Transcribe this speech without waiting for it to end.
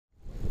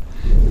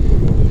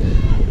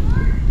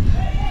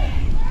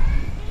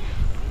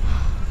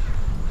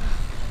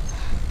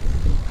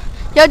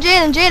Yo,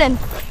 Jaden,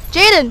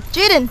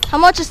 how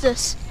much is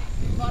this?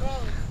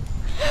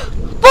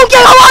 Boonk,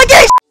 come on,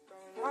 guys!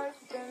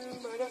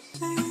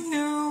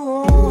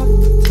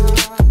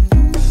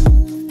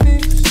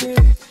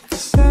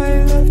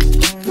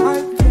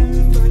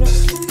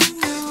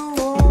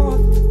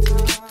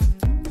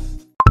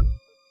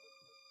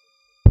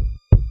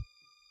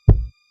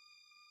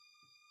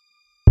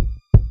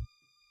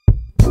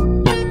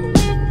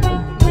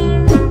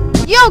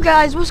 Yo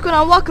guys, what's going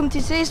on? Welcome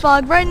to today's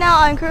vlog. Right now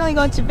I'm currently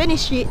going to Vinny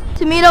Street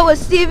to meet up with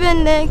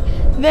Steven, Nick,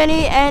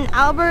 Vinny, and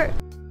Albert.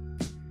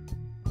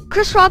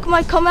 Chris Rock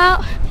might come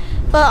out,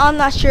 but I'm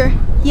not sure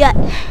yet.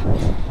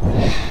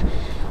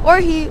 Or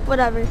he,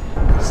 whatever.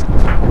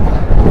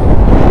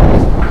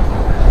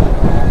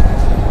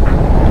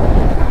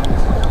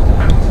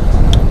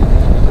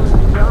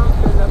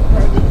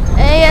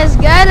 Hey, let's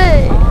get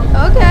it.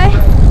 Okay.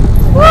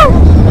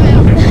 Woo!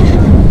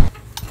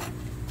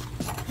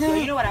 So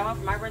you know what I want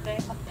for my birthday?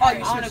 Oh,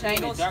 you switched in a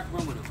angles? dark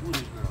room with a foolish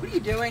girl. What are you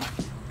doing?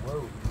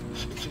 Whoa.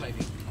 She might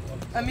be.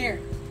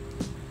 Amir.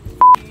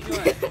 What are you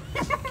doing?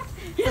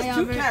 He has Hi, two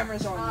Albert.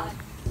 cameras on you.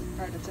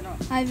 Alright, that's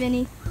enough. Hi,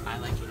 Vinny. I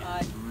like you.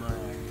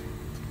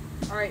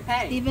 Alright,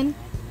 hey. Steven.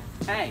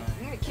 Hey.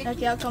 I'm gonna kick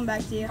Okay, you. I'll come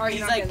back to you. Alright, He's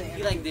you're not like, getting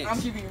you it. like this. I'm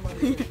giving you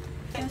money.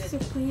 That's the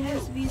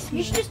cleanest beast.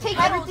 You should just take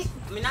Pedals.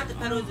 everything. I mean, not the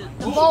pedals.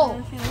 The bowl.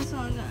 Okay, this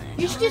one's on it.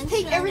 You should just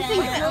take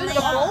everything through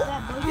the bowl.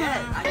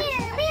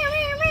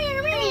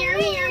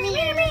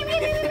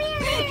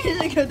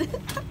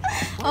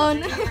 Oh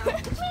no.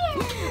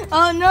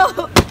 Oh no.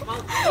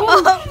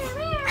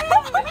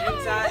 The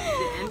inside.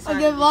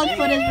 Okay, vlog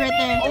footage right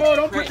there. Oh,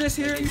 don't put this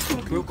here.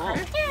 Broke off.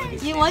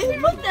 You, why you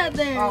put that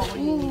there? Oh,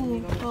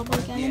 Ooh,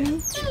 public enemy.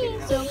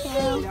 So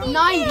pale.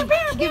 90.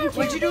 Give it to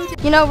What'd you do?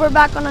 You know, we're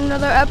back on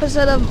another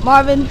episode of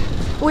Marvin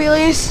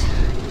Wheelies.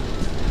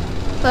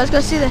 So let's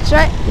go see this,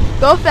 right?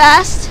 Go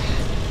fast.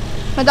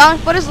 My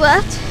dominant foot is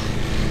left.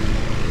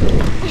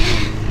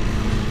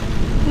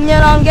 You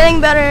know, I'm getting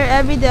better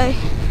every day.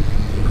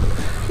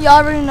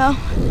 Y'all already know.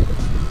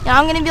 Yeah,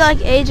 I'm gonna be like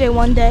AJ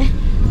one day,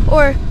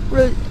 or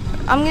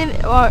I'm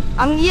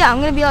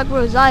gonna be like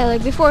Rosario.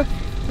 Like before,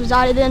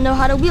 Rosario didn't know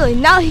how to wheelie.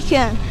 Now he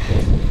can.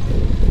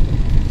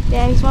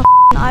 Damn, he's my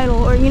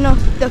idol. Or you know,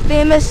 the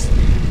famous,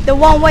 the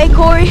one-way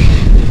Corey.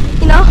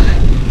 You know.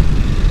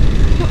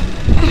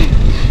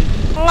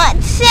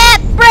 What's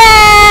up,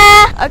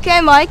 bruh?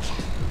 Okay, Mike.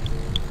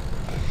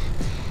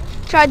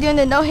 Try doing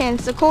the no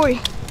hands to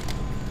Corey.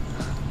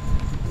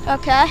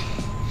 Okay.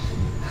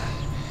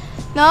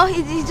 No,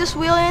 he's just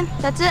wheeling.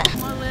 That's it.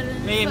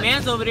 Hey, your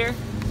man's over there.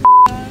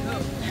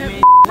 Hey,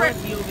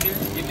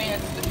 Your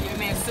man's over there. Your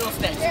man's still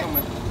stacks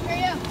coming.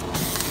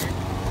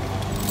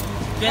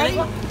 Jay,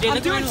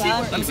 look doing at seat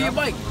work. Let me see your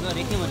bike. No,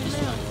 they came with this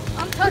one.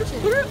 I'm touching.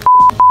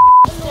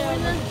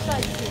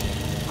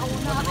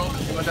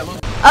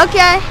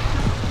 Okay.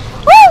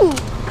 Woo!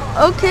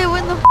 Okay,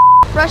 with the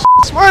fresh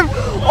swerve.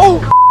 Oh!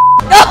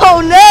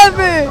 No,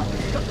 never!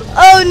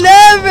 Oh,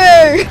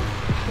 never!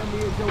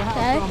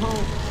 Okay.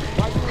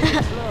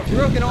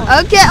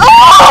 Okay.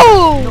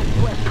 Oh!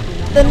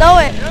 The no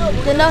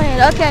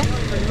hand. Okay.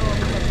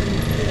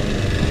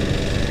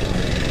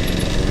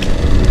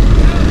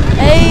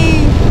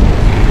 Hey.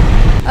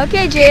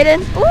 Okay,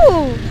 Jaden.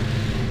 Ooh.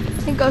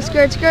 And go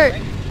skirt.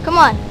 Come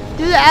on.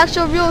 Do the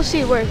actual real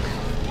seat work.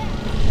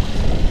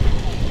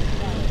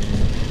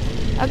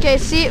 Okay,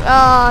 see,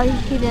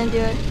 he didn't do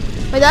it.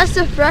 But that's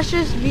the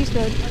freshest beast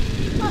mode.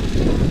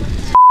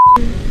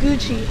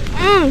 Gucci.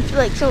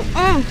 Like so,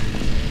 I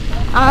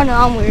don't know,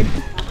 I'm weird.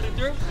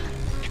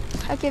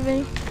 Okay,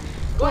 Vinny.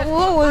 What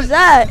was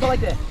that? Go like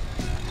that.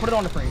 Put it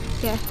on the frame.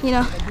 Yeah, you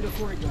know. Do the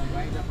Corey gun,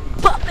 right?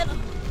 Pop it.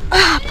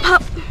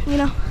 Pop, you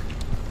know.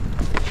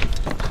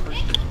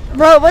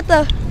 Bro, what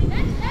the?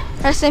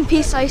 Rest in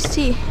peace, iced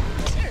tea.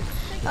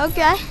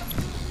 Okay.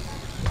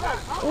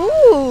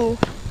 Ooh.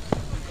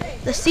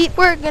 The seat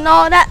work and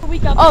all that.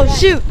 Oh,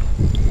 shoot.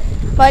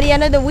 By the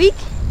end of the week?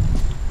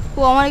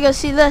 Well, I want to go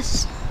see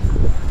this.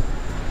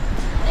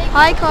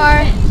 Hi,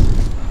 car.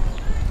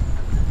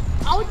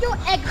 I'll do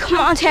egg. Come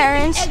on,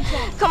 Terrence.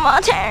 Come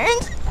on,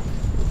 Terrence.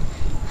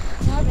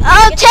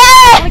 Oh,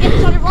 Terrence!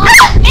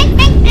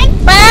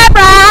 Bra,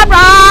 bra,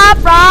 bra,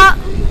 bra.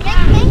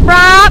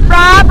 Bra,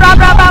 bra, bra,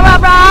 bra, bra,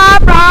 bra,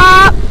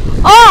 bra.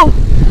 Oh,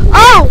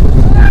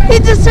 he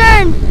just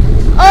turned.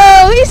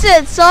 Oh, he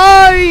said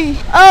sorry.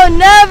 Oh,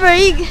 never.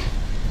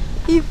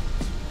 He.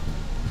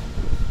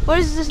 What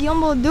is this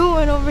Yumbo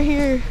doing over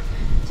here?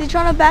 Is he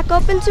trying to back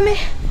up into me?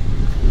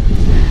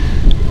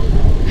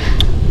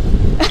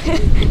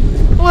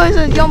 What is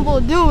this Yumbo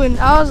doing?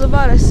 I was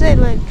about to say,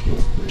 like,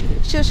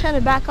 she was trying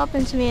to back up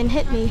into me and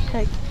hit me,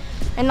 like,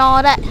 and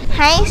all that.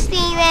 Hi,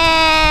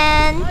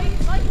 Steven.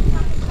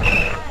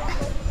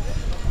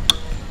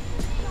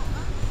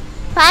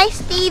 Bye,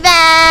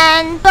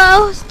 Steven.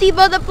 Oh,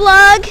 Steve-O the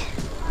plug.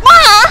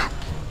 Ah!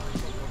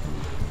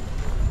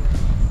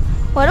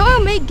 Why do I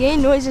make gay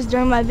noises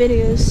during my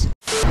videos?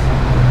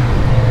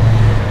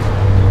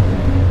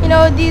 You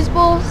know these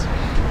bulls?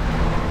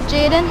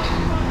 Jaden,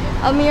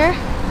 Amir.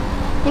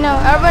 You know,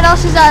 everyone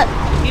else is at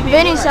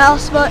Vinny's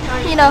house, but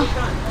you know,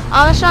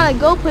 I was trying to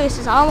go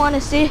places. I don't want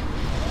to stay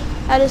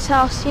at his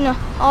house, you know,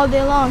 all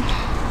day long.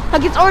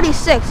 Like it's already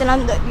 6, and I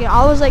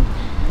was like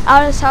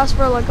out of his house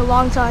for like a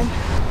long time.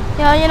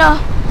 Yeah, you know,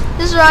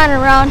 just riding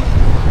around.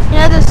 You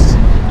know, this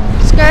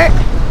skirt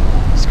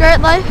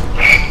life.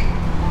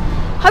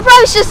 I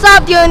probably should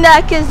stop doing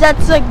that because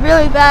that's like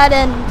really bad,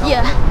 and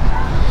yeah.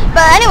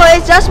 But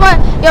anyways, that's my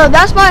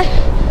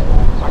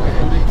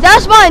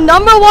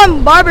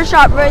 #1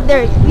 barbershop right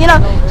there. You know,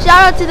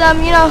 shout out to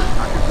them. You know,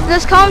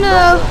 just come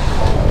to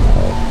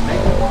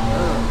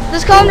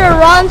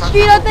Ron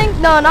Street, I think.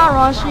 No, not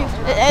Ron Street.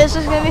 It's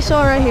just gonna be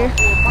somewhere right here.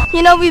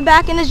 You know, we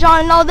back in the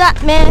John and all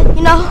that, man.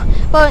 You know,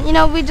 but you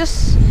know, we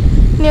just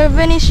near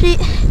Vinny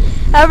Street.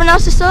 Everyone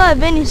else is still at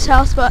Vinny's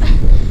house, but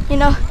you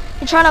know,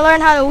 you're trying to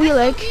learn how to wheel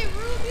like.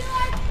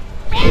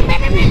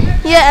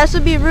 Yeah, this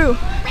would be Roo.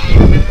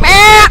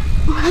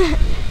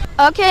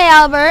 Okay,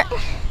 Albert.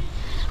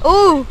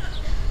 Ooh,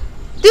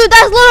 dude,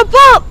 that's Little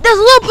Pump. That's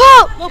Little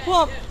Pump.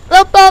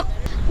 Little Pump.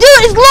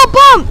 Dude, it's Little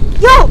Pump.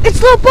 Yo,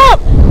 it's Little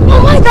Pump.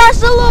 Oh my God,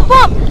 it's Little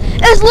Pump.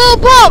 It's Little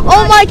Pump.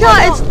 Oh my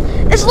God,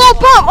 it's Little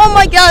Pump. Oh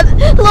my God,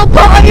 Little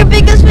Pump, I'm your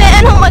biggest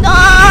fan. Oh my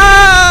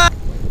God.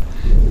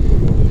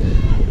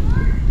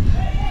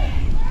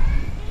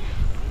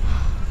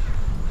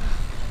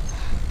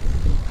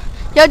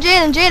 Yo,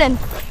 Jaden,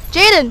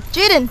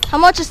 how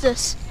much is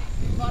this?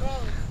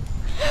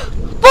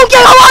 Boonk,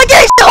 hold on,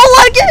 get shit, hold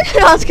on, get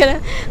shit. No, I was kidding,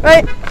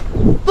 right?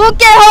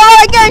 Boonk, hold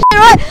on, get shit,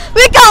 right?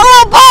 We got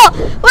Little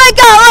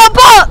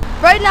Pump.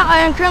 Right now, I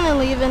am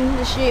currently leaving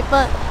the street,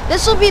 but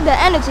this will be the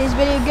end of today's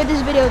video. Give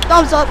this video a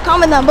thumbs up,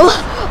 comment down below.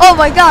 Oh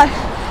my God.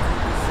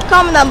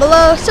 Comment down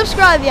below,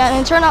 subscribe, yeah,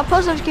 and turn on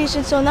post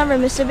notifications so you'll never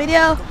miss a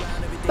video.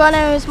 My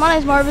name is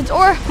Marvids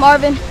or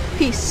Marvin.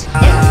 Peace.